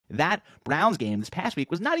That Browns game this past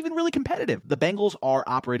week was not even really competitive. The Bengals are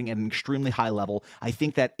operating at an extremely high level. I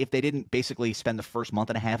think that if they didn't basically spend the first month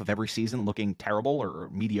and a half of every season looking terrible or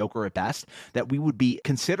mediocre at best, that we would be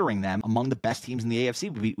considering them among the best teams in the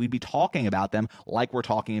AFC. We'd be talking about them like we're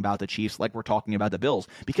talking about the Chiefs, like we're talking about the Bills,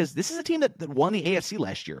 because this is a team that won the AFC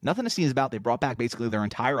last year. Nothing to sneeze about. They brought back basically their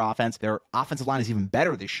entire offense. Their offensive line is even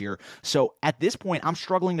better this year. So at this point, I'm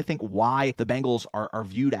struggling to think why the Bengals are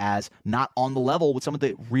viewed as not on the level with some of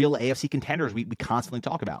the real AFC contenders we constantly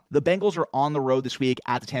talk about. The Bengals are on the road this week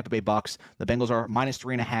at the Tampa Bay Bucks. The Bengals are minus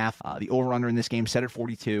 3.5. The over-under in this game set at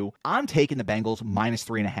 42. I'm taking the Bengals minus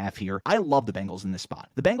 3.5 here. I love the Bengals in this spot.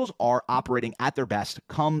 The Bengals are operating at their best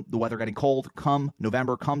come the weather getting cold, come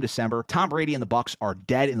November, come December. Tom Brady and the Bucks are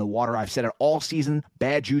dead in the water. I've said it all season.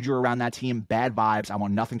 Bad juju around that team, bad vibes. I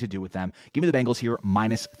want nothing to do with them. Give me the Bengals here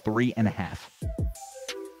minus 3.5.